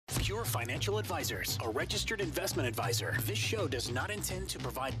Pure Financial Advisors, a registered investment advisor. This show does not intend to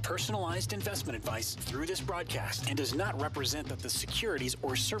provide personalized investment advice through this broadcast and does not represent that the securities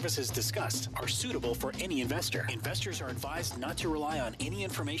or services discussed are suitable for any investor. Investors are advised not to rely on any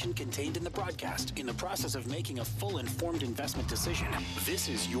information contained in the broadcast in the process of making a full informed investment decision. This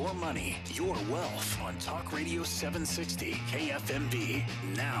is Your Money, Your Wealth on Talk Radio 760 KFMB.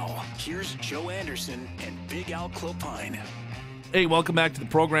 Now, here's Joe Anderson and Big Al Clopine. Hey, welcome back to the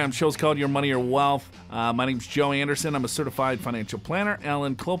program. Show's called Your Money, Your Wealth. My name's Joe Anderson. I'm a certified financial planner.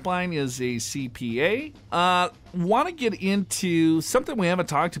 Alan Clopine is a CPA. Want to get into something we haven't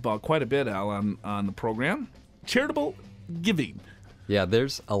talked about quite a bit, Al, on the program. Charitable giving. Yeah,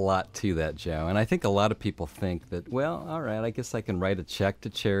 there's a lot to that, Joe. And I think a lot of people think that, well, all right, I guess I can write a check to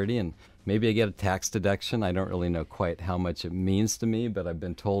charity and maybe I get a tax deduction. I don't really know quite how much it means to me, but I've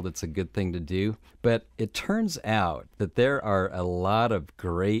been told it's a good thing to do. But it turns out that there are a lot of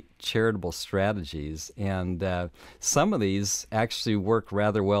great charitable strategies, and some of these actually work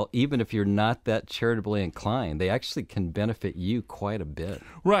rather well, even if you're not that charitably inclined. They actually can benefit you quite a bit.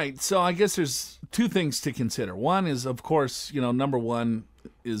 Right. So I guess there's two things to consider. One is, of course, number one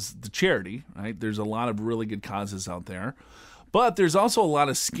is the charity, right? There's a lot of really good causes out there. But there's also a lot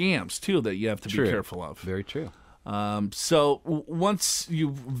of scams, too, that you have to be careful of. Very true. So once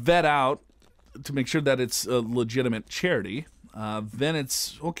you vet out to make sure that it's a legitimate charity, then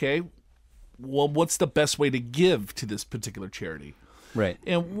it's, okay, well, what's the best way to give to this particular charity? Right.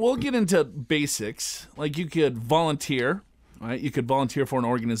 And we'll get into basics. Like you could volunteer, right? You could volunteer for an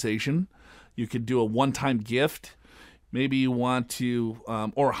organization. You could do a one-time gift. Maybe you want to,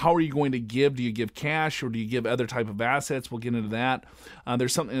 or how are you going to give? Do you give cash or do you give other type of assets? We'll get into that.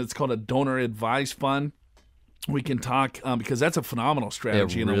 There's something that's called a donor advised fund. We can talk because that's a phenomenal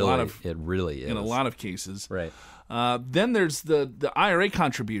strategy it really is in a lot of cases. Right. Then there's the IRA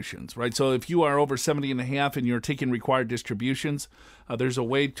contributions, right? So if you are over 70 and a half and you're taking required distributions, there's a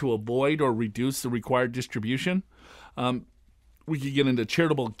way to avoid or reduce the required distribution. We could get into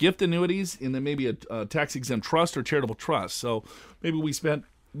charitable gift annuities and then maybe a tax-exempt trust or charitable trust. So maybe we spent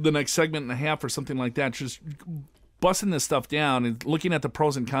the next segment and a half or something like that just busting this stuff down and looking at the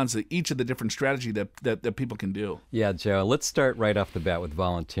pros and cons of each of the different strategy that people can do. Yeah, Joe, let's start right off the bat with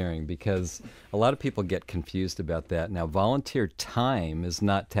volunteering because a lot of people get confused about that. Now, volunteer time is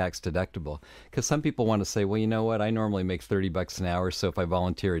not tax deductible because some people want to say, well, you know what, I normally make $30 an hour, so if I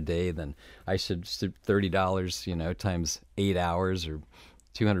volunteer a day, then I should $30, times 8 hours or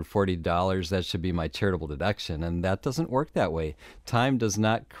 $240, that should be my charitable deduction, and that doesn't work that way. Time does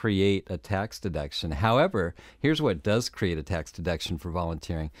not create a tax deduction. However, here's what does create a tax deduction for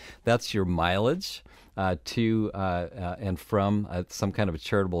volunteering. That's your mileage to and from some kind of a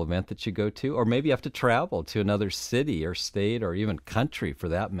charitable event that you go to, or maybe you have to travel to another city or state or even country for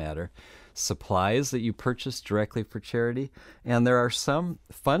that matter. Supplies that you purchase directly for charity, and there are some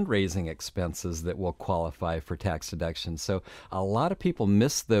fundraising expenses that will qualify for tax deductions. So a lot of people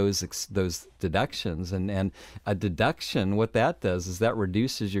miss those deductions, and a deduction, what that does is that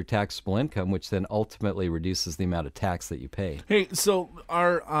reduces your taxable income, which then ultimately reduces the amount of tax that you pay. Hey, so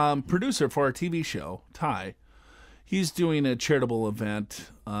our producer for our TV show, Ty, he's doing a charitable event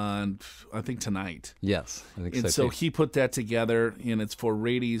on, I think, tonight. Yes, I think so. And so too. he put that together, and it's for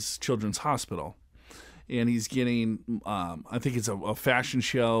Rady's Children's Hospital. And he's getting, I think it's a fashion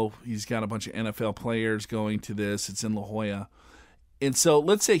show. He's got a bunch of NFL players going to this. It's in La Jolla. And so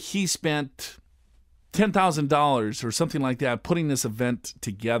let's say he spent $10,000 or something like that putting this event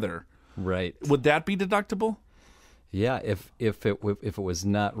together. Right. Would that be deductible? Yeah, if it was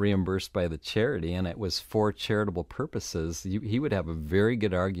not reimbursed by the charity and it was for charitable purposes, he would have a very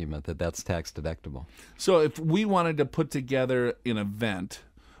good argument that that's tax deductible. So if we wanted to put together an event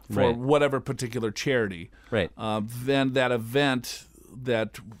for whatever particular charity, then that event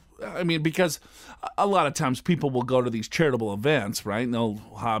because a lot of times people will go to these charitable events, right? And they'll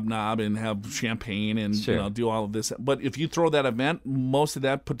hobnob and have champagne and do all of this. But if you throw that event, most of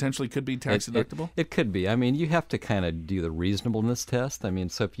that potentially could be tax deductible? It could be. I mean, you have to kind of do the reasonableness test. I mean,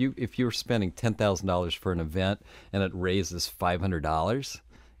 so if you're spending $10,000 for an event and it raises $500,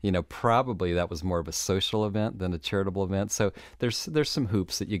 probably that was more of a social event than a charitable event. So there's some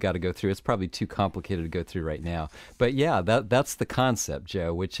hoops that you got to go through. It's probably too complicated to go through right now. But yeah, that's the concept,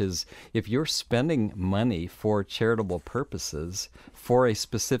 Joe, which is if you're spending money for charitable purposes for a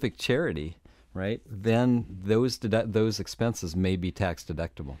specific charity, right, then those expenses may be tax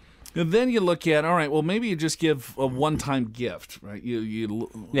deductible. And then you look at, all right, well, maybe you just give a one-time gift, right?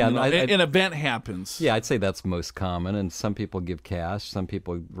 An event happens. Yeah, I'd say that's most common, and some people give cash, some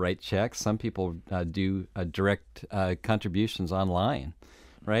people write checks, some people do direct contributions online,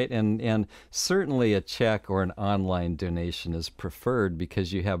 right? And certainly a check or an online donation is preferred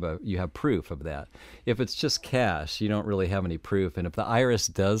because you have proof of that. If it's just cash, you don't really have any proof. And if the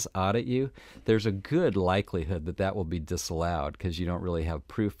IRS does audit you, there's a good likelihood that that will be disallowed because you don't really have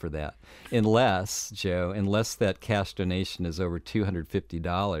proof for that. Unless that cash donation is over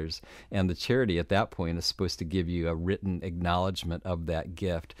 $250 and the charity at that point is supposed to give you a written acknowledgement of that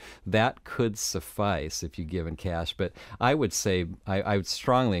gift. That could suffice if you give in cash. But I would say I would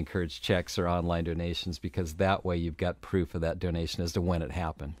strongly encourage checks or online donations because that way you've got proof of that donation as to when it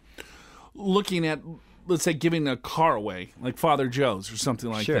happened. Looking at, let's say, giving a car away, like Father Joe's or something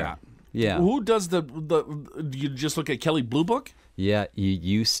like Sure. that. Yeah. Who does do you just look at Kelley Blue Book? Yeah, you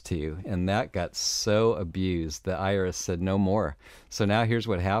used to, and that got so abused, the IRS said no more. So now here's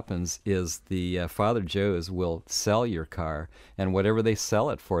what happens is the Father Joe's will sell your car, and whatever they sell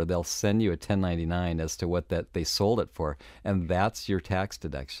it for, they'll send you a 1099 as to what that they sold it for, and that's your tax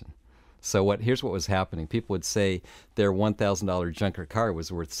deduction. So here's what was happening. People would say their $1,000 junker car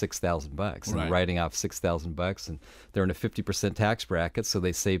was worth $6,000 and Right. writing off $6,000, and they're in a 50% tax bracket, so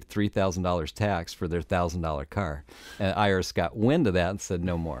they saved $3,000 tax for their $1,000 car. And IRS got wind of that and said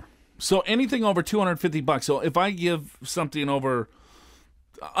no more. So anything over $250. So if I give something over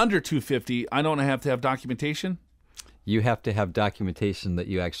under $250, I don't have to have documentation. You have to have documentation that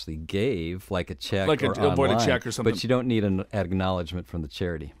you actually gave, like a check Like or a voided online, check or something. but you don't need an acknowledgement from the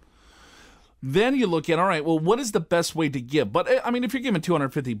charity. Then you look at, all right, well, what is the best way to give? But I mean, if you're giving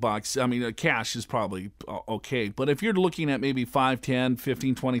 $250, I mean, cash is probably okay. But if you're looking at maybe $5, $10,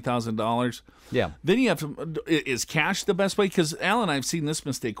 $15, $20,000, Yeah. then you have to. Is cash the best way? Because Alan, I've seen this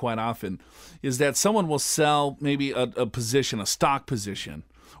mistake quite often, is that someone will sell maybe a position, a stock position,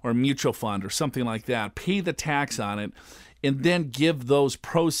 or a mutual fund, or something like that, pay the tax on it, and then give those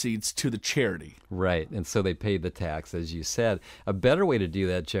proceeds to the charity. Right, and so they pay the tax, as you said. A better way to do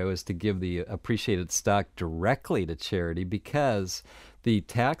that, Joe, is to give the appreciated stock directly to charity because the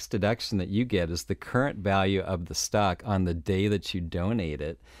tax deduction that you get is the current value of the stock on the day that you donate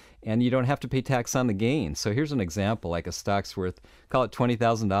it, and you don't have to pay tax on the gain. So here's an example, like a stock's worth, call it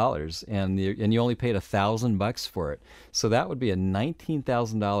 $20,000, and you only paid $1,000 for it. So that would be a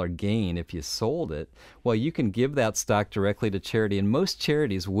 $19,000 gain if you sold it. Well, you can give that stock directly to charity, and most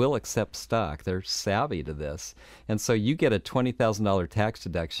charities will accept stock. They're savvy to this. And so you get a $20,000 tax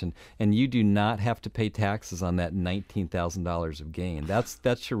deduction, and you do not have to pay taxes on that $19,000 of gain.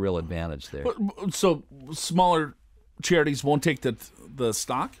 That's your real advantage there. So smaller charities won't take the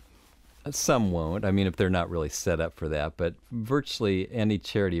stock? Some won't. I mean, if they're not really set up for that. But virtually any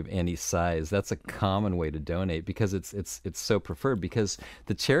charity of any size, that's a common way to donate because it's so preferred because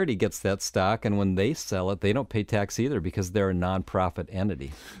the charity gets that stock, and when they sell it, they don't pay tax either because they're a nonprofit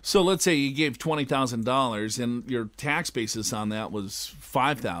entity. So let's say you gave $20,000 and your tax basis on that was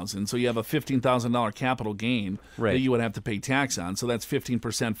 $5,000. So you have a $15,000 capital gain Right. that you would have to pay tax on. So that's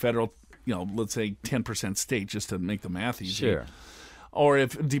 15% federal, let's say 10% state, just to make the math easy. Sure. Or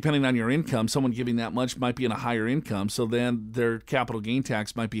if, depending on your income, someone giving that much might be in a higher income, so then their capital gain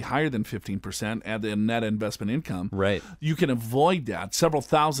tax might be higher than 15% at the net investment income. Right. You can avoid that, several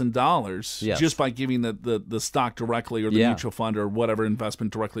 $1,000s, Yes. just by giving the stock directly or the Yeah. mutual fund or whatever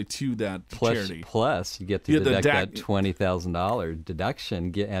investment directly to that charity. Plus, you get to Yeah, the deduct that DAC $20,000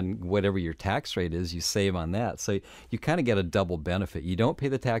 deduction, and whatever your tax rate is, you save on that. So you kind of get a double benefit. You don't pay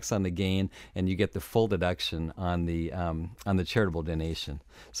the tax on the gain, and you get the full deduction on the charitable donation.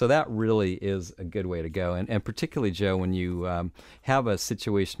 So that really is a good way to go. And particularly, Joe, when you have a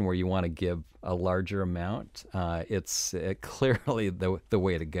situation where you want to give a larger amount, it's clearly the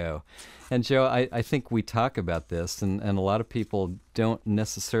way to go. And Joe, I think we talk about this, and a lot of people don't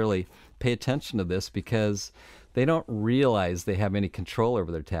necessarily pay attention to this because they don't realize they have any control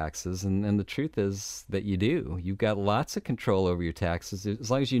over their taxes. And the truth is that you do. You've got lots of control over your taxes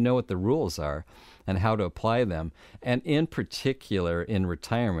as long as you know what the rules are and how to apply them. And in particular, in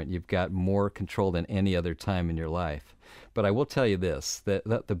retirement, you've got more control than any other time in your life. But I will tell you this, that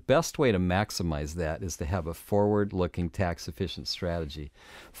the best way to maximize that is to have a forward-looking tax-efficient strategy.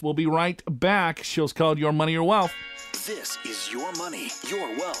 We'll be right back. Show's called Your Money, Your Wealth. This is Your Money, Your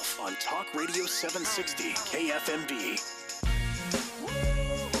Wealth on Talk Radio 760 KFMB.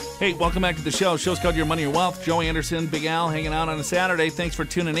 Hey, welcome back to the show. Show's called Your Money, Your Wealth. Joe Anderson, Big Al, hanging out on a Saturday. Thanks for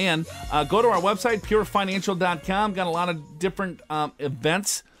tuning in. Go to our website, purefinancial.com. Got a lot of different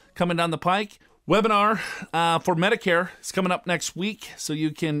events coming down the pike. Webinar for Medicare is coming up next week, so you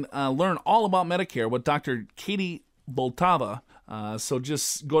can learn all about Medicare with Dr. Katie Boltava. So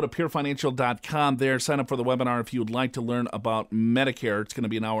just go to purefinancial.com there, sign up for the webinar if you would like to learn about Medicare. It's going to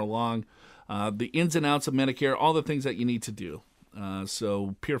be an hour long. The ins and outs of Medicare, all the things that you need to do.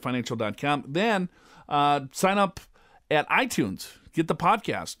 So purefinancial.com. Then sign up at iTunes. Get the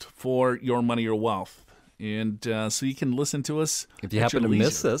podcast for Your Money, Your Wealth. And so you can listen to us. If you happen to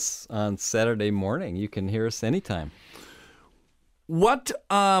miss us on Saturday morning, you can hear us anytime. What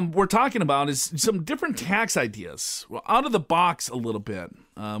we're talking about is some different tax ideas. Well, out of the box a little bit.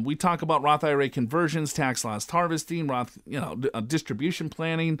 We talk about Roth IRA conversions, tax loss harvesting, Roth, distribution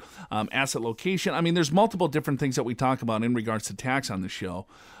planning, asset location. I mean, there's multiple different things that we talk about in regards to tax on the show.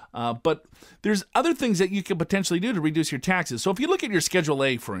 But there's other things that you could potentially do to reduce your taxes. So if you look at your Schedule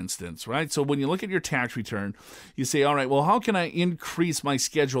A, for instance, right? So when you look at your tax return, you say, all right, well, how can I increase my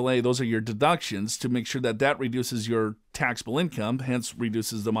Schedule A? Those are your deductions to make sure that that reduces your taxable income, hence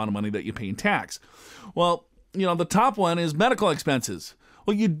reduces the amount of money that you pay in tax. Well, the top one is medical expenses.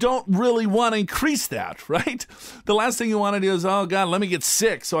 Well, you don't really want to increase that, right? The last thing you want to do is, oh, God, let me get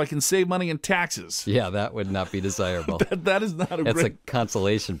sick so I can save money in taxes. Yeah, that would not be desirable. that is not a That's a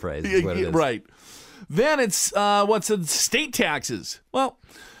consolation prize is what it is. Right. Then it's, state taxes? Well,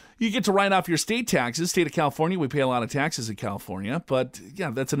 you get to write off your state taxes. State of California, we pay a lot of taxes in California, but yeah,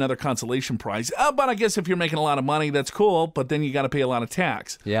 that's another consolation prize. But I guess if you're making a lot of money, that's cool, but then you got to pay a lot of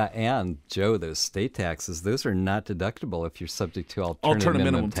tax. Yeah, and Joe, those state taxes, those are not deductible if you're subject to alternative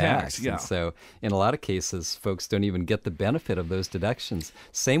minimum tax. Yeah. And so in a lot of cases, folks don't even get the benefit of those deductions.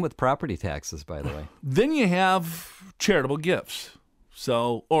 Same with property taxes, by the way. Then you have charitable gifts.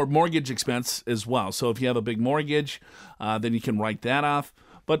 So, or mortgage expense as well. So if you have a big mortgage, then you can write that off.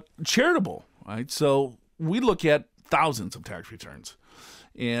 But charitable, right? So we look at thousands of tax returns.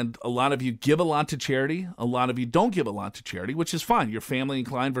 And a lot of you give a lot to charity. A lot of you don't give a lot to charity, which is fine. You're family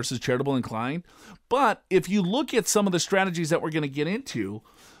inclined versus charitable inclined. But if you look at some of the strategies that we're going to get into,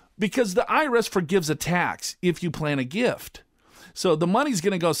 because the IRS forgives a tax if you plan a gift. So the money's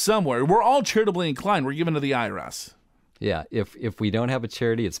going to go somewhere. We're all charitably inclined. We're giving to the IRS. Yeah, if we don't have a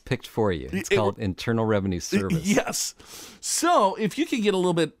charity, it's picked for you. It's called Internal Revenue Service. Yes. So if you can get a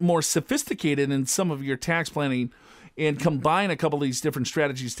little bit more sophisticated in some of your tax planning and combine a couple of these different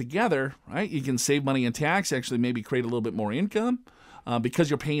strategies together, right, you can save money in tax, actually maybe create a little bit more income because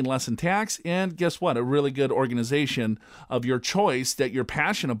you're paying less in tax. And guess what? A really good organization of your choice that you're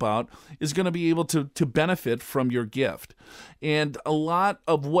passionate about is going to be able to benefit from your gift. And a lot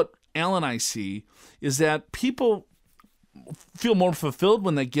of what Al and I see is that people feel more fulfilled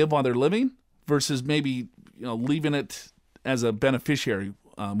when they give while they're living versus maybe leaving it as a beneficiary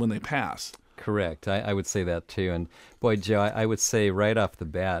when they pass. Correct. I would say that too. And boy, Joe, I would say right off the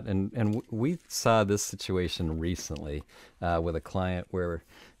bat, and we saw this situation recently with a client where,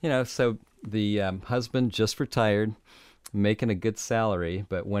 so the husband just retired, making a good salary,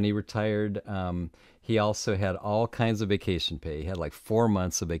 but when he retired, he also had all kinds of vacation pay. He had like 4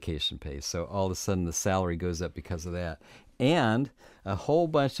 months of vacation pay. So all of a sudden the salary goes up because of that. And a whole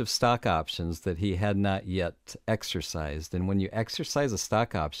bunch of stock options that he had not yet exercised. And when you exercise a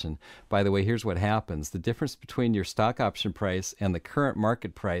stock option, by the way, here's what happens. The difference between your stock option price and the current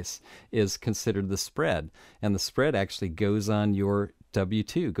market price is considered the spread. And the spread actually goes on your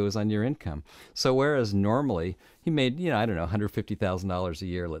W-2, goes on your income. So whereas normally he made, $150,000 a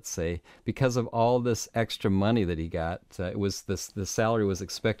year, let's say, because of all this extra money that he got, the salary was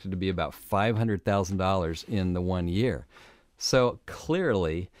expected to be about $500,000 in the 1 year. So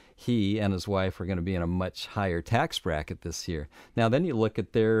clearly, he and his wife are going to be in a much higher tax bracket this year. Now, then you look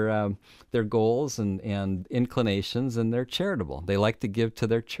at their goals and inclinations, and they're charitable. They like to give to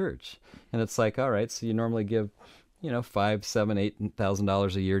their church, and it's like, all right, so you normally give, $5,000, $7,000,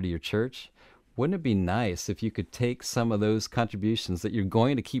 $8,000 a year to your church. Wouldn't it be nice if you could take some of those contributions that you're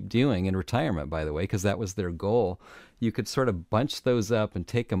going to keep doing in retirement, by the way, because that was their goal? You could sort of bunch those up and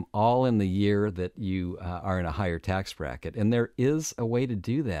take them all in the year that you are in a higher tax bracket. And there is a way to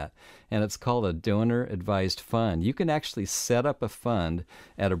do that, and it's called a donor-advised fund. You can actually set up a fund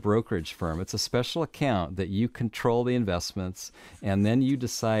at a brokerage firm. It's a special account that you control the investments, and then you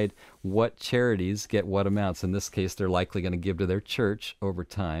decide what charities get what amounts. In this case, they're likely going to give to their church over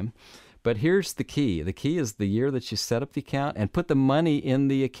time. But here's the key. The key is the year that you set up the account and put the money in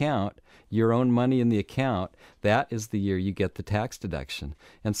the account, your own money in the account, that is the year you get the tax deduction.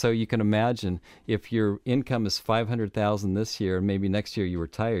 And so you can imagine if your income is $500,000 this year, and maybe next year you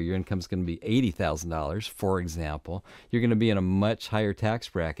retire, your income is going to be $80,000, for example. You're going to be in a much higher tax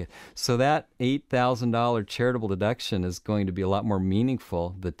bracket. So that $8,000 charitable deduction is going to be a lot more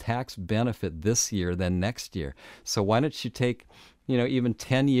meaningful, the tax benefit this year than next year. So why don't you take even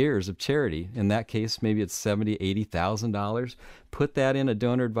 10 years of charity. In that case, maybe it's $70,000, $80,000. Put that in a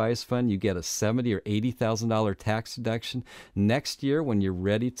donor advised fund. You get a $70,000 or $80,000 tax deduction. Next year, when you're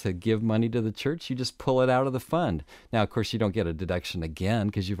ready to give money to the church, you just pull it out of the fund. Now, of course, you don't get a deduction again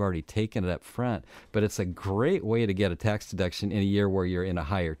because you've already taken it up front. But it's a great way to get a tax deduction in a year where you're in a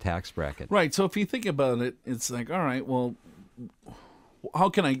higher tax bracket. Right. So if you think about it, it's like, all right, well, how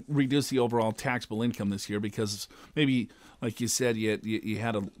can I reduce the overall taxable income this year? Because maybe, like you said, you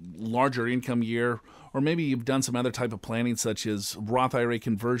had a larger income year, or maybe you've done some other type of planning, such as Roth IRA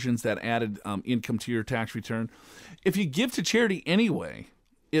conversions that added income to your tax return. If you give to charity anyway,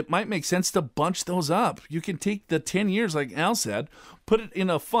 it might make sense to bunch those up. You can take the 10 years, like Al said, put it in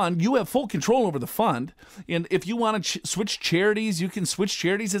a fund. You have full control over the fund. And if you want to switch charities, you can switch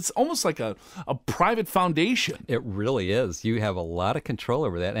charities. It's almost like a private foundation. It really is. You have a lot of control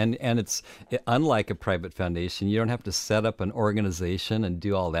over that. And it's unlike a private foundation. You don't have to set up an organization and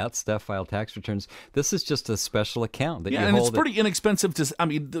do all that stuff, file tax returns. This is just a special account that you hold. And it's pretty inexpensive to,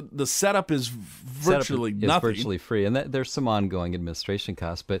 the setup is virtually nothing. It's virtually free. And there's some ongoing administration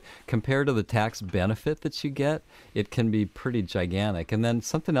costs. But compared to the tax benefit that you get, it can be pretty gigantic. And then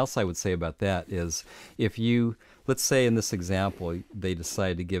something else I would say about that is if you, let's say in this example, they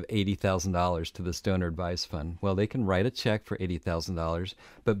decide to give $80,000 to this donor advised fund. Well, they can write a check for $80,000,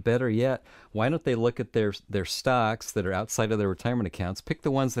 but better yet, why don't they look at their stocks that are outside of their retirement accounts, pick the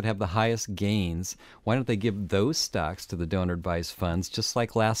ones that have the highest gains. Why don't they give those stocks to the donor advised funds, just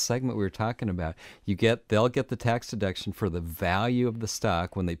like last segment we were talking about? They'll get the tax deduction for the value of the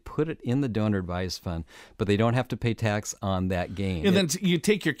stock when they put it in the donor advised fund, but they don't have to pay tax on that gain. And then you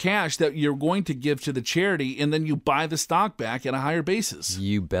take your cash that you're going to give to the charity, and then you buy the stock back at a higher basis.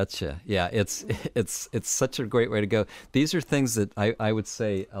 You betcha. Yeah, it's such a great way to go. These are things that I would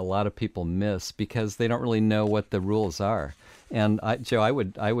say a lot of people miss because they don't really know what the rules are. And Joe, I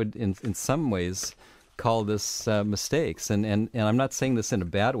would in some ways call this mistakes, and I'm not saying this in a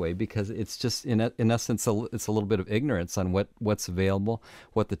bad way because it's just in essence it's a little bit of ignorance on what's available,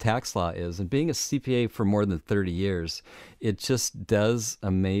 what the tax law is. And being a CPA for more than 30 years, it just does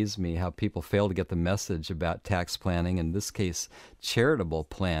amaze me how people fail to get the message about tax planning, in this case charitable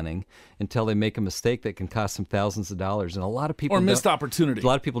planning, until they make a mistake that can cost them thousands of dollars. And a lot of people missed opportunity. A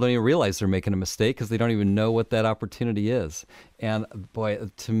lot of people don't even realize they're making a mistake because they don't even know what that opportunity is. And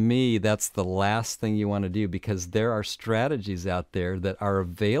boy, to me, that's the last thing you want to do, because there are strategies out there that are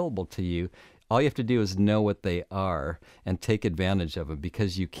available to you. All you have to do is know what they are and take advantage of them,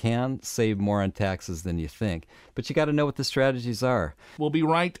 because you can save more on taxes than you think. But you got to know what the strategies are. We'll be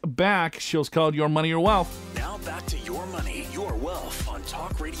right back. Show's called Your Money, Your Wealth. Now back to Your Money, Your Wealth on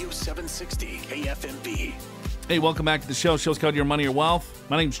Talk Radio 760 KFMB. Hey, welcome back to the show. Show's called Your Money, Your Wealth.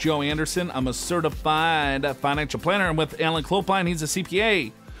 My name's Joe Anderson. I'm a certified financial planner. I'm with Alan Clopine. He's a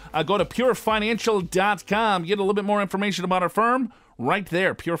CPA. Go to purefinancial.com. Get a little bit more information about our firm right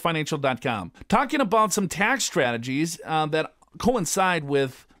there, purefinancial.com. Talking about some tax strategies that coincide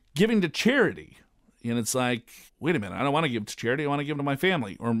with giving to charity. And it's like, wait a minute, I don't want to give to charity. I want to give to my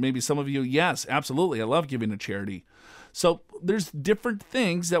family. Or maybe some of you, yes, absolutely, I love giving to charity. So there's different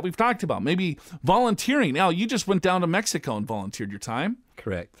things that we've talked about. Maybe volunteering. Now, you just went down to Mexico and volunteered your time.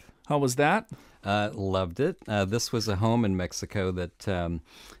 Correct. How was that? Loved it. This was a home in Mexico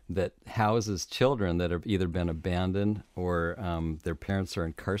that houses children that have either been abandoned or their parents are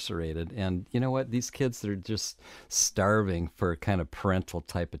incarcerated. And you know what? These kids are just starving for kind of parental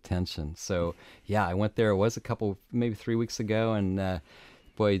type attention. So yeah, I went there. It was maybe 3 weeks ago, and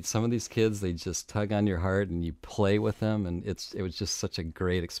boy, some of these kids, they just tug on your heart and you play with them, and it was just such a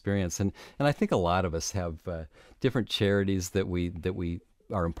great experience. And I think a lot of us have different charities that we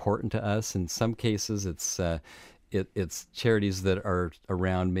are important to us. In some cases, it's charities that are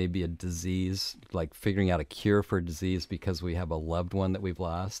around maybe a disease, like figuring out a cure for a disease because we have a loved one that we've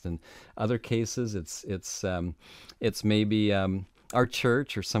lost. And other cases, it's maybe our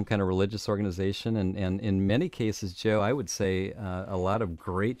church or some kind of religious organization. And in many cases, Joe, I would say a lot of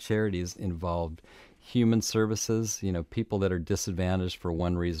great charities involved human services, people that are disadvantaged for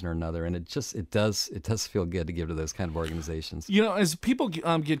one reason or another. And it does feel good to give to those kind of organizations. As people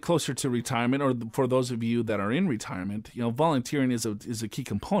get closer to retirement, or for those of you that are in retirement, volunteering is a key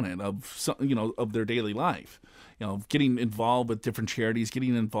component of of their daily life. Getting involved with different charities,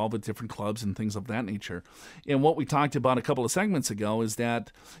 getting involved with different clubs and things of that nature. And what we talked about a couple of segments ago is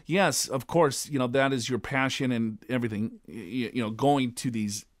that, yes, of course, that is your passion and everything, going to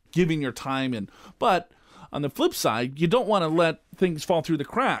these, giving your time but on the flip side, you don't want to let things fall through the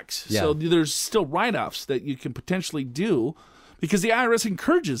cracks. Yeah. So there's still write-offs that you can potentially do, Because the IRS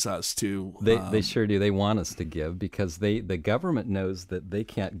encourages us to. They sure do. They want us to give because the government knows that they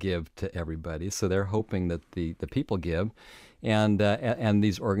can't give to everybody, so they're hoping that the people give. And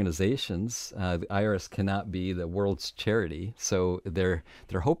these organizations, the IRS cannot be the world's charity, so they're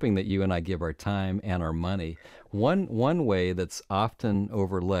hoping that you and I give our time and our money. One way that's often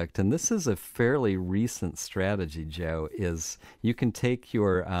overlooked, and this is a fairly recent strategy, Joe, is you can take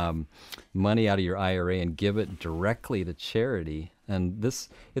your money out of your IRA and give it directly to charity. And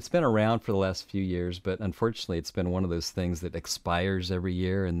it's been around for the last few years, but unfortunately it's been one of those things that expires every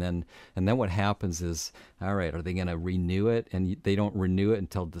year. And then what happens is, all right, are they going to renew it? And they don't renew it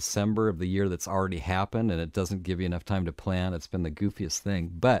until December of the year that's already happened, and it doesn't give you enough time to plan. It's been the goofiest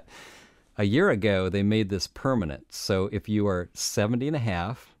thing. But a year ago, they made this permanent. So if you are 70 and a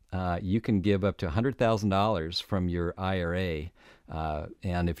half, you can give up to $100,000 from your IRA.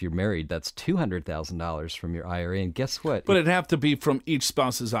 And if you're married, that's $200,000 from your IRA. And guess what? But it'd have to be from each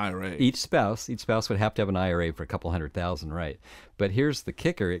spouse's IRA. Each spouse would have to have an IRA for a couple $100,000, right? But here's the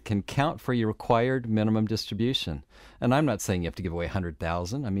kicker: it can count for your required minimum distribution. And I'm not saying you have to give away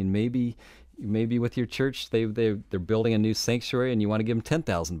 $100,000. I mean, maybe with your church, they're building a new sanctuary, and you want to give them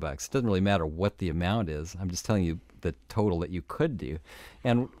 $10,000. It doesn't really matter what the amount is. I'm just telling you the total that you could do.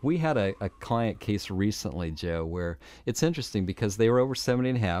 And we had a client case recently, Joe, where it's interesting because they were over 70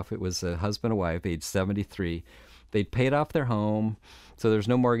 and a half. It was a husband and wife, age 73. They'd paid off their home, so there's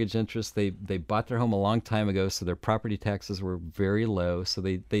no mortgage interest. They bought their home a long time ago, so their property taxes were very low. So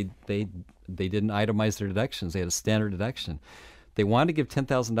they didn't itemize their deductions. They had a standard deduction. They wanted to give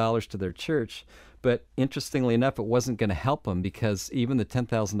 $10,000 to their church, but interestingly enough, it wasn't going to help them because even the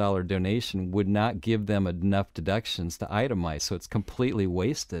 $10,000 donation would not give them enough deductions to itemize, so it's completely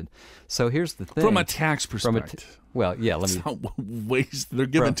wasted. So here's the thing. From a tax perspective. Well, yeah, let me... It's not waste. They're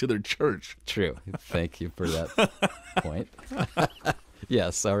given to their church. True. Thank you for that point.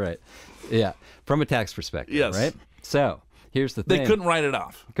 Yes, all right. Yeah, from a tax perspective, yes. Right? So... here's the thing. They couldn't write it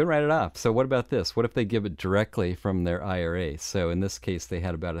off. So what about this? What if they give it directly from their IRA? So in this case, they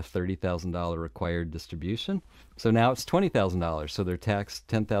had about a $30,000 required distribution. So now it's $20,000. So they're taxed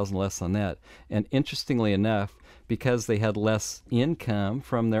 $10,000 less on that. And interestingly enough, because they had less income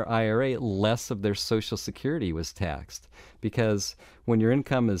from their IRA, less of their Social Security was taxed. Because when your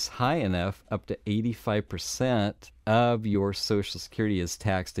income is high enough, up to 85% of your Social Security is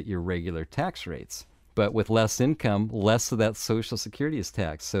taxed at your regular tax rates. But with less income, less of that Social Security is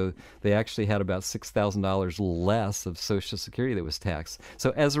taxed. So they actually had about $6,000 less of Social Security that was taxed.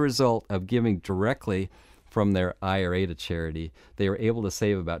 So as a result of giving directly from their IRA to charity, they were able to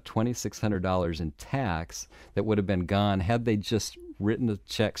save about $2,600 in tax that would have been gone had they just written a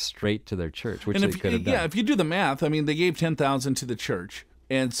check straight to their church, which they could have done. Yeah, if you do the math, I mean, they gave $10,000 to the church.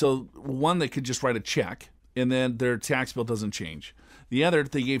 And so one, they could just write a check, and then their tax bill doesn't change. The other,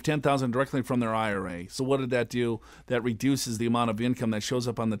 they gave $10,000 directly from their IRA. So what did that do? That reduces the amount of income that shows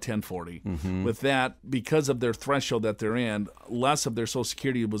up on the 1040. Mm-hmm. With that, because of their threshold that they're in, less of their Social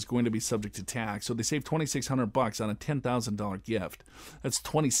Security was going to be subject to tax. So they saved $2,600 on a $10,000 gift. That's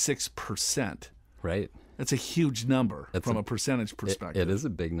 26%. Right. That's a huge number from a percentage perspective. It is a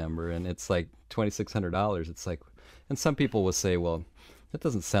big number, and it's like $2,600. It's like, and some people will say, well, that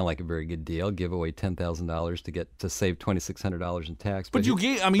doesn't sound like a very good deal. Give away $10,000 to save $2,600 in tax. But you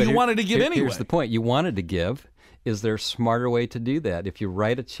gave. I mean, you wanted to give anyway. Here's the point: you wanted to give. Is there a smarter way to do that? If you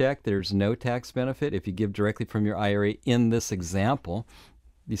write a check, there's no tax benefit. If you give directly from your IRA, in this example,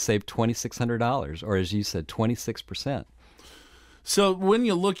 you save $2,600, or as you said, 26%. So when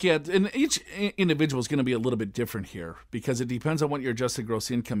you look at, and each individual is going to be a little bit different here because it depends on what your adjusted gross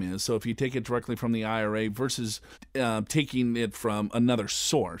income is. So if you take it directly from the IRA versus taking it from another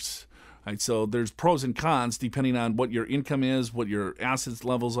source, right? So there's pros and cons depending on what your income is, what your assets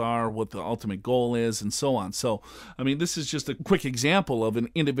levels are, what the ultimate goal is, and so on. So, I mean, this is just a quick example of an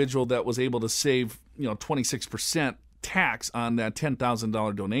individual that was able to save, 26% tax on that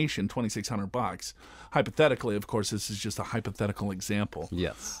 $10,000 donation, $2,600. Hypothetically, of course, this is just a hypothetical example.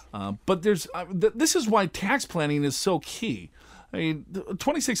 Yes. But there's this is why tax planning is so key. I mean,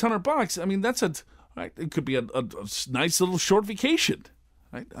 $2,600. I mean, that's right, it could be a nice little short vacation.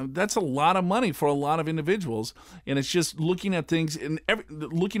 Right? That's a lot of money for a lot of individuals, and it's just looking at things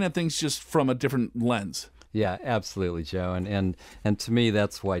just from a different lens. Yeah, absolutely, Joe. And to me,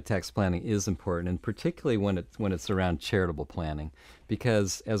 that's why tax planning is important, and particularly when it's around charitable planning,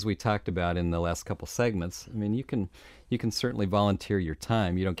 because as we talked about in the last couple segments, I mean, you can certainly volunteer your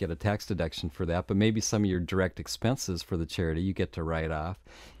time. You don't get a tax deduction for that, but maybe some of your direct expenses for the charity you get to write off.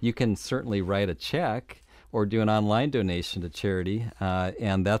 You can certainly write a check or do an online donation to charity,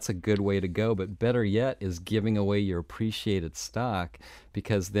 and that's a good way to go. But better yet is giving away your appreciated stock,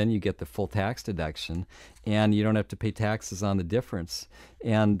 because then you get the full tax deduction and you don't have to pay taxes on the difference.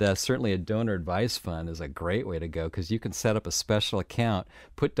 And certainly a donor advised fund is a great way to go, because you can set up a special account,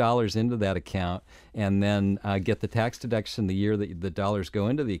 put dollars into that account, and then get the tax deduction the year that the dollars go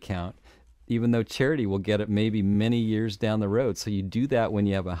into the account, even though charity will get it maybe many years down the road. So you do that when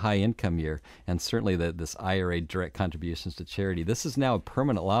you have a high income year. And certainly this IRA direct contributions to charity, this is now a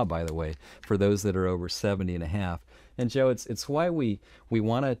permanent law, by the way, for those that are over 70 and a half. And Joe, it's why we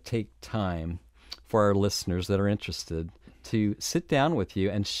want to take time for our listeners that are interested to sit down with you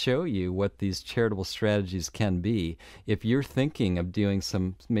and show you what these charitable strategies can be. If you're thinking of doing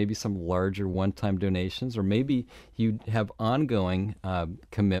maybe some larger one-time donations, or maybe you have ongoing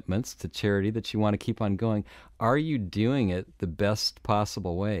commitments to charity that you want to keep on going, are you doing it the best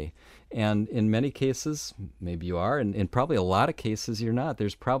possible way? And in many cases, maybe you are, and in probably a lot of cases you're not.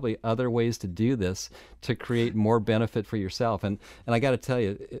 There's probably other ways to do this to create more benefit for yourself. And I got to tell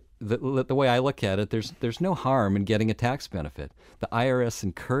you, the way I look at it, there's no harm in getting a tax benefit. The IRS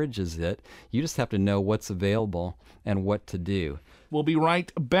encourages it. You just have to know what's available and what to do. We'll be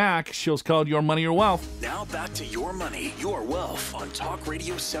right back. Show's called Your Money, Your Wealth. Now back to Your Money, Your Wealth on Talk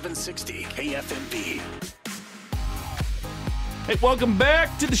Radio 760 KFMB. Hey, welcome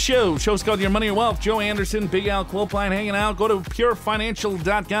back to the show. Show's called Your Money, Your Wealth. Joe Anderson, Big Al Clopine hanging out. Go to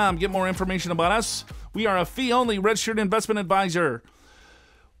purefinancial.com. Get more information about us. We are a fee-only registered investment advisor.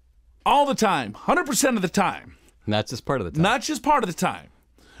 All the time, 100% of the time. Not just part of the time. Not just part of the time.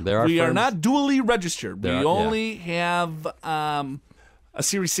 We are not dually registered. We only have a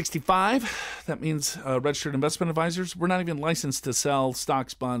Series 65. That means registered investment advisors. We're not even licensed to sell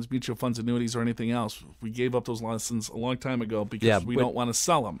stocks, bonds, mutual funds, annuities, or anything else. We gave up those licenses a long time ago because we don't want to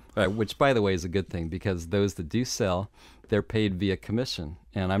sell them. Right, which, by the way, is a good thing, because those that do sell, they're paid via commission.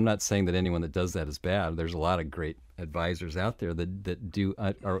 And I'm not saying that anyone that does that is bad. There's a lot of great advisors out there that do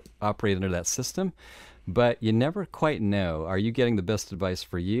operate under that system. But you never quite know, are you getting the best advice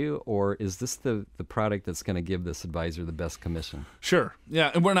for you, or is this the product that's going to give this advisor the best commission? Sure.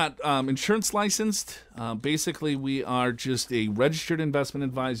 Yeah, and we're not insurance licensed. Basically, we are just a registered investment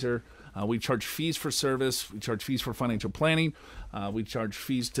advisor. We charge fees for service. We charge fees for financial planning. We charge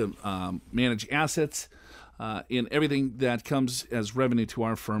fees to manage assets. And everything that comes as revenue to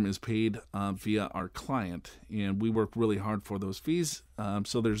our firm is paid via our client. And we work really hard for those fees.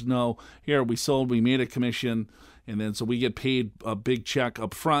 So there's no, here we sold, we made a commission, and then so we get paid a big check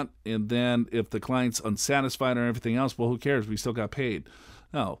up front. And then if the client's unsatisfied or everything else, well, who cares? We still got paid.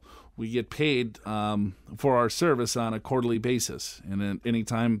 No, we get paid for our service on a quarterly basis. And then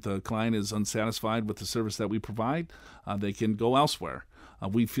anytime the client is unsatisfied with the service that we provide, they can go elsewhere.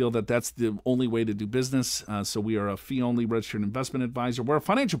 We feel that that's the only way to do business, so we are a fee-only registered investment advisor. We're a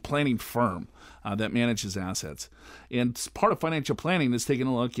financial planning firm that manages assets. And part of financial planning is taking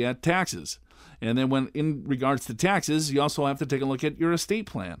a look at taxes. And then when in regards to taxes, you also have to take a look at your estate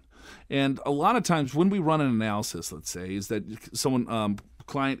plan. And a lot of times when we run an analysis, let's say, is that someone,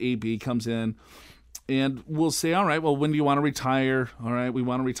 client AB comes in, and we'll say, all right, well, when do you want to retire? All right, we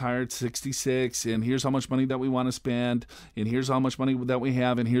want to retire at 66, and here's how much money that we want to spend, and here's how much money that we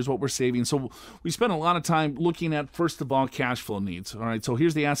have, and here's what we're saving. So we spend a lot of time looking at, first of all, cash flow needs. All right, so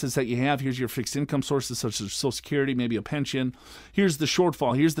here's the assets that you have. Here's your fixed income sources, such as Social Security, maybe a pension. Here's the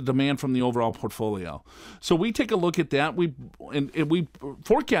shortfall. Here's the demand from the overall portfolio. So we take a look at that. We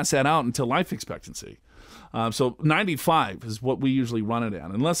forecast that out until life expectancy. So 95 is what we usually run it at,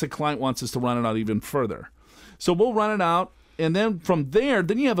 unless a client wants us to run it out even further. So we'll run it out, and then from there,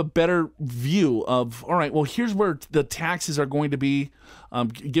 then you have a better view of, all right, well, here's where the taxes are going to be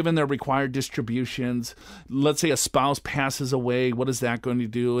given their required distributions. Let's say a spouse passes away. What is that going to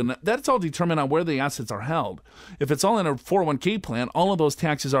do? And that's all determined on where the assets are held. If it's all in a 401k plan, all of those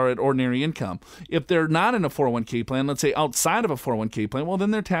taxes are at ordinary income. If they're not in a 401k plan, let's say outside of a 401k plan, well,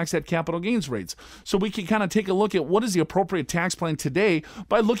 then they're taxed at capital gains rates. So we can kind of take a look at what is the appropriate tax plan today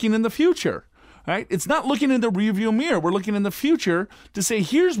by looking in the future. Right? It's not looking in the rearview mirror. We're looking in the future to say,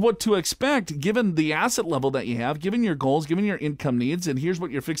 here's what to expect given the asset level that you have, given your goals, given your income needs, and here's what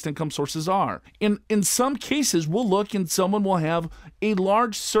your fixed income sources are. In some cases, we'll look and someone will have a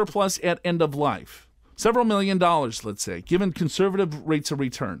large surplus at end of life, several $1 million, let's say, given conservative rates of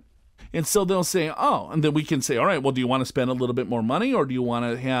return. And so they'll say, oh, and then we can say, all right, well, do you want to spend a little bit more money, or do you want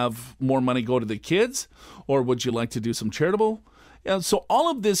to have more money go to the kids, or would you like to do some charitable? So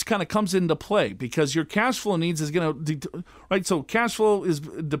all of this kind of comes into play because your cash flow needs is going to, right? So cash flow is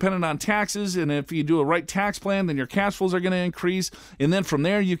dependent on taxes, and if you do a right tax plan, then your cash flows are going to increase. And then from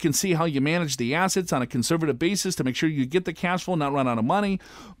there, you can see how you manage the assets on a conservative basis to make sure you get the cash flow, not run out of money.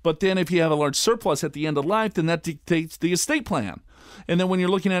 But then if you have a large surplus at the end of life, then that dictates the estate plan. And then when you're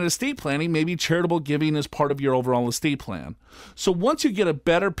looking at estate planning, maybe charitable giving is part of your overall estate plan. So once you get a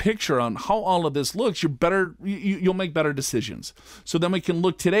better picture on how all of this looks, you'll make better decisions. So then we can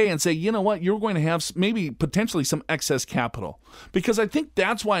look today and say, you know what, you're going to have maybe potentially some excess capital. Because I think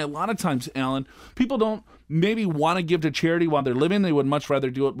that's why a lot of times, Alan, people don't maybe want to give to charity while they're living. They would much rather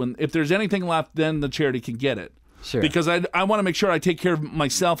do it if there's anything left, then the charity can get it. Sure. Because I want to make sure I take care of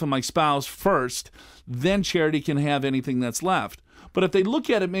myself and my spouse first, then charity can have anything that's left. But if they look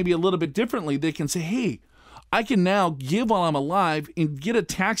at it maybe a little bit differently, they can say, hey, I can now give while I'm alive and get a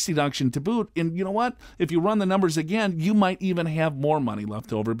tax deduction to boot. And you know what? If you run the numbers again, you might even have more money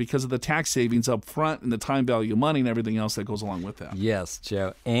left over because of the tax savings up front and the time value of money and everything else that goes along with that. Yes,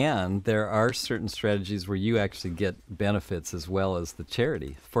 Joe. And there are certain strategies where you actually get benefits as well as the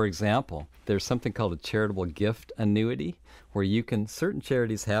charity. For example, there's something called a charitable gift annuity, where you can, certain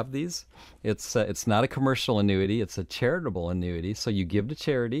charities have these. It's not a commercial annuity, it's a charitable annuity. So you give to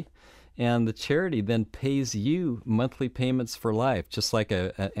charity, and the charity then pays you monthly payments for life, just like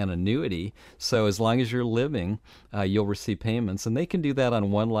an annuity. So as long as you're living, you'll receive payments. And they can do that on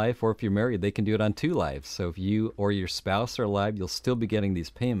one life, or if you're married, they can do it on 2 lives. So if you or your spouse are alive, you'll still be getting these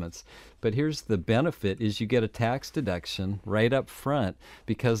payments. But here's the benefit, is you get a tax deduction right up front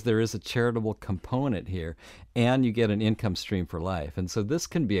because there is a charitable component here, and you get an income stream for life. And so this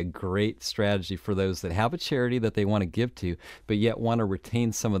can be a great strategy for those that have a charity that they want to give to, but yet want to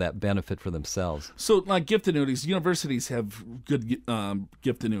retain some of that benefit for themselves. So like gift annuities, universities have good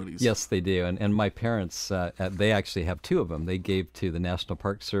gift annuities. Yes, they do. And my parents, they actually have 2 of them. They gave to the National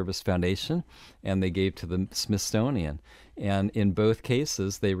Park Service Foundation, and they gave to the Smithsonian. And in both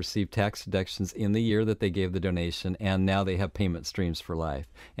cases, they received tax deductions in the year that they gave the donation, and now they have payment streams for life.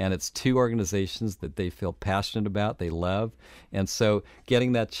 And it's 2 organizations that they feel passionate about, they love. And so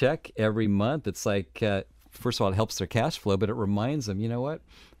getting that check every month, it's like, first of all, it helps their cash flow, but it reminds them, you know what?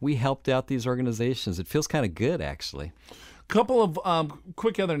 We helped out these organizations. It feels kind of good, actually. Couple of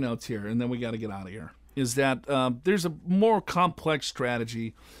quick other notes here, and then we got to get out of here, is that there's a more complex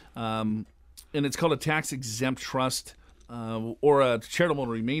strategy, and it's called a tax-exempt trust. Or a charitable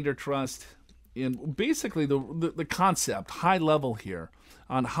remainder trust. And basically the concept, high level here,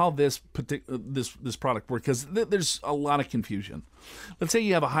 on how this product works, because there's a lot of confusion. Let's say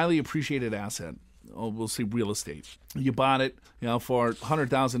you have a highly appreciated asset. We'll say real estate. You bought it, for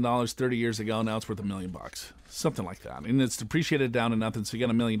 $100,000 30 years ago. Now it's worth $1 million, something like that, and it's depreciated down to nothing. So you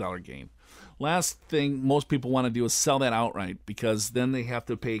got $1 million gain. Last thing most people want to do is sell that outright, because then they have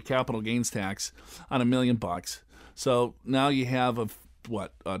to pay capital gains tax on $1 million. So now you have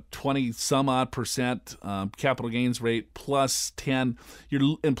a 20 some odd percent capital gains rate plus 10,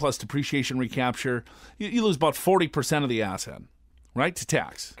 and plus depreciation recapture. You lose about 40% of the asset, right, to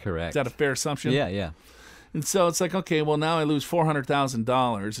tax. Correct. Is that a fair assumption? Yeah. And so it's like, okay, well, now I lose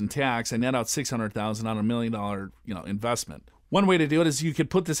 $400,000 in tax. I net out $600,000 on $1 million, investment. One way to do it is you could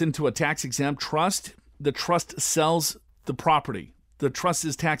put this into a tax-exempt trust. The trust sells the property. The trust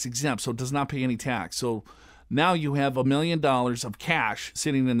is tax-exempt, so it does not pay any tax. So now you have $1 million of cash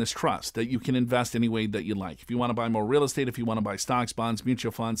sitting in this trust that you can invest any way that you like. If you want to buy more real estate, if you want to buy stocks, bonds,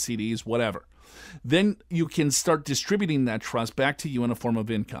 mutual funds, CDs, whatever. Then you can start distributing that trust back to you in a form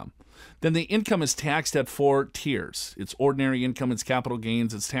of income. Then the income is taxed at 4 tiers. It's ordinary income, it's capital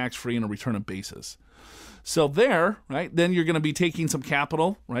gains, it's tax-free, and a return of basis. So there, right, then you're going to be taking some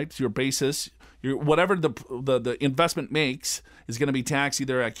capital, right, to your basis. Whatever the investment makes is going to be taxed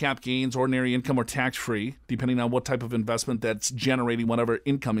either at cap gains, ordinary income, or tax-free, depending on what type of investment that's generating whatever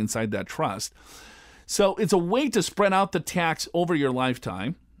income inside that trust. So it's a way to spread out the tax over your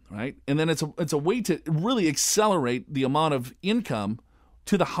lifetime, right? And then it's a way to really accelerate the amount of income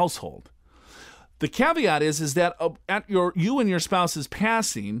to the household. The caveat is that at you and your spouse's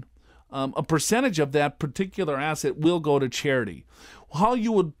passing, a percentage of that particular asset will go to charity. How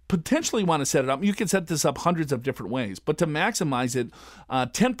you would potentially want to set it up, you can set this up hundreds of different ways, but to maximize it,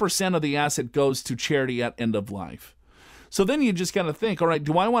 10% of the asset goes to charity at end of life. So then you just got to think, all right,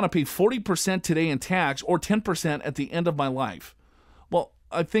 do I want to pay 40% today in tax or 10% at the end of my life? Well,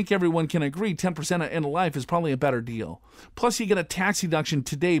 I think everyone can agree 10% at end of life is probably a better deal. Plus, you get a tax deduction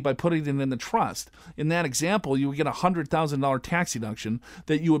today by putting it in the trust. In that example, you would get a $100,000 tax deduction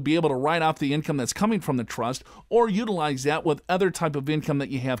that you would be able to write off the income that's coming from the trust or utilize that with other type of income that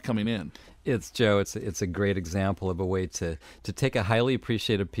you have coming in. It's a great example of a way to take a highly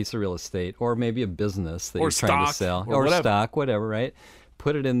appreciated piece of real estate or maybe a business that you're trying to sell or whatever. Stock, whatever, right?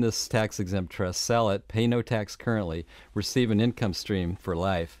 Put it in this tax-exempt trust, sell it, pay no tax currently, receive an income stream for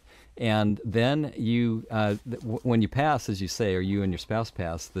life. And then you, when you pass, as you say, or you and your spouse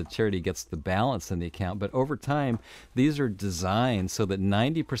pass, the charity gets the balance in the account. But over time, these are designed so that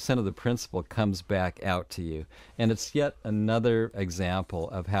 90% of the principal comes back out to you. And it's yet another example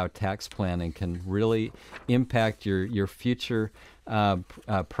of how tax planning can really impact your future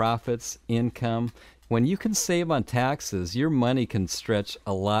profits, income. When you can save on taxes, your money can stretch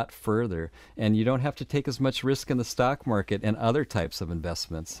a lot further, and you don't have to take as much risk in the stock market and other types of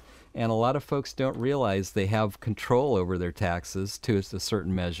investments. And a lot of folks don't realize they have control over their taxes to a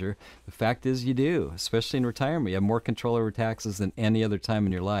certain measure. The fact is you do, especially in retirement. You have more control over taxes than any other time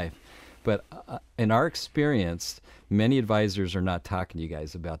in your life. But in our experience, many advisors are not talking to you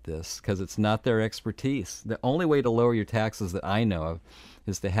guys about this because it's not their expertise. The only way to lower your taxes that I know of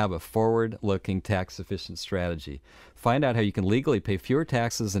is to have a forward-looking tax-efficient strategy. Find out how you can legally pay fewer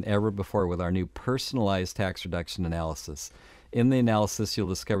taxes than ever before with our new personalized tax reduction analysis. In the analysis, you'll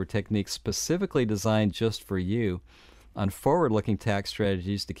discover techniques specifically designed just for you on forward-looking tax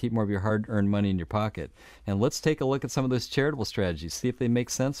strategies to keep more of your hard-earned money in your pocket. And let's take a look at some of those charitable strategies, see if they make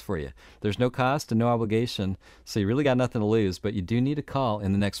sense for you. There's no cost and no obligation, so you really got nothing to lose, but you do need a call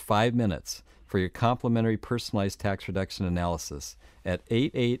in the next 5 minutes for your complimentary personalized tax reduction analysis at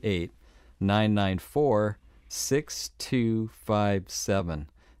 888-994-6257.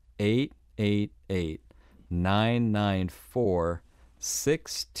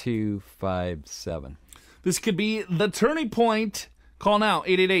 888-994-6257. This could be the turning point. Call now,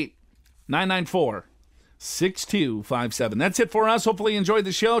 888-994-6257. That's it for us. Hopefully you enjoyed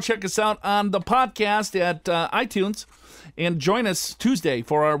the show. Check us out on the podcast at iTunes. And join us Tuesday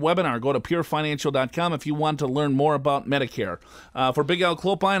for our webinar. Go to purefinancial.com if you want to learn more about Medicare. For Big Al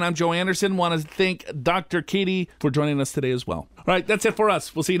Clopine, I'm Joe Anderson. Want to thank Dr. Katie for joining us today as well. All right, that's it for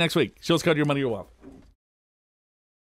us. We'll see you next week. Show's called Your Money, Your Wealth.